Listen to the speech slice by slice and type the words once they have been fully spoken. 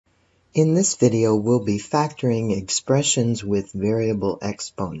In this video, we'll be factoring expressions with variable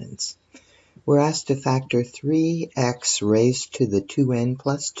exponents. We're asked to factor 3x raised to the 2n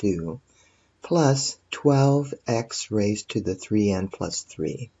plus 2 plus 12x raised to the 3n plus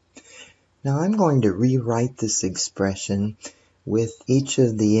 3. Now I'm going to rewrite this expression with each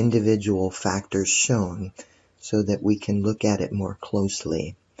of the individual factors shown so that we can look at it more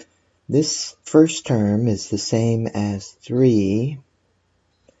closely. This first term is the same as 3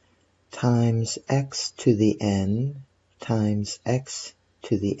 times x to the n times x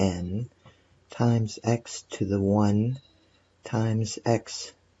to the n times x to the 1 times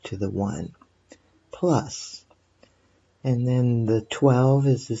x to the 1 plus. And then the 12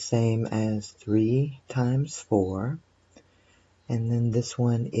 is the same as 3 times 4. And then this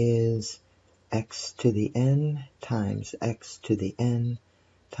one is x to the n times x to the n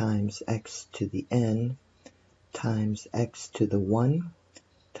times x to the n times x to the 1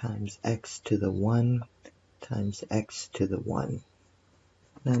 times x to the 1 times x to the 1.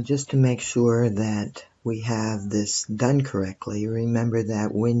 Now just to make sure that we have this done correctly, remember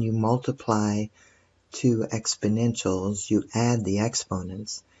that when you multiply two exponentials, you add the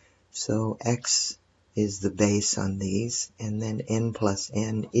exponents. So x is the base on these, and then n plus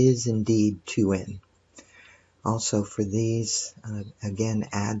n is indeed 2n. Also for these, again,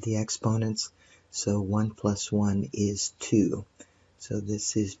 add the exponents. So 1 plus 1 is 2. So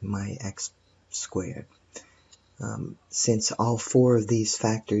this is my x squared. Since all four of these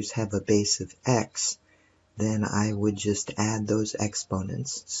factors have a base of x, then I would just add those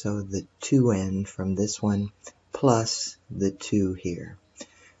exponents. So the 2n from this one plus the 2 here.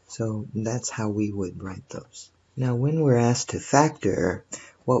 So that's how we would write those. Now when we're asked to factor,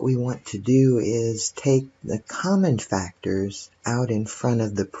 what we want to do is take the common factors out in front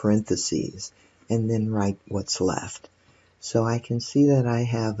of the parentheses and then write what's left. So I can see that I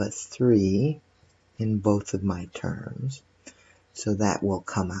have a 3 in both of my terms, so that will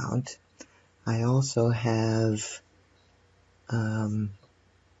come out. I also have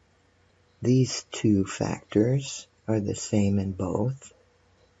these two factors are the same in both,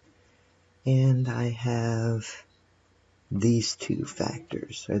 and I have these two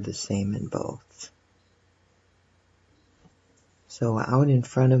factors are the same in both. So out in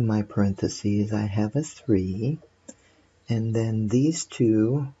front of my parentheses I have a 3, and then these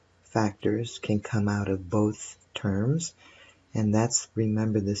two factors can come out of both terms, and that's,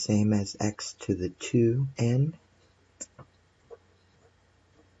 remember, the same as x to the 2n.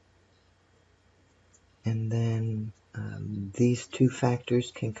 And then these two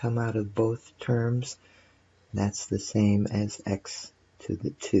factors can come out of both terms. That's the same as x to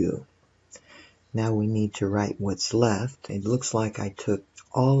the 2. Now we need to write what's left. It looks like I took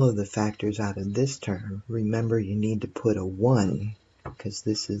all of the factors out of this term. Remember, you need to put a 1, because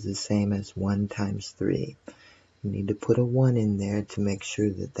this is the same as 1 times 3. You need to put a 1 in there to make sure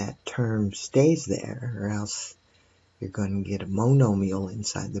that that term stays there, or else you're going to get a monomial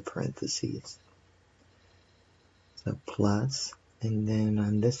inside the parentheses. So plus, and then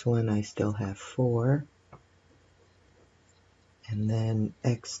on this one I still have 4, and then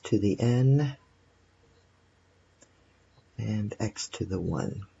x to the n, and x to the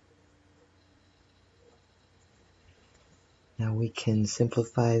 1. Now we can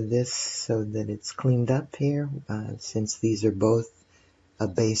simplify this so that it's cleaned up here. Since these are both a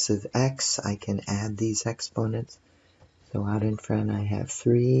base of x, I can add these exponents. So out in front I have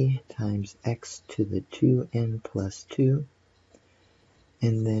 3 times x to the 2n plus 2.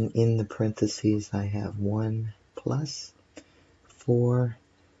 And then in the parentheses I have 1 plus 4.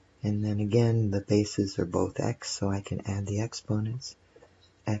 And then again the bases are both x, so I can add the exponents.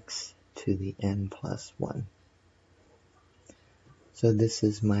 X to the n plus 1. So this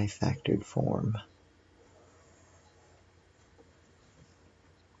is my factored form.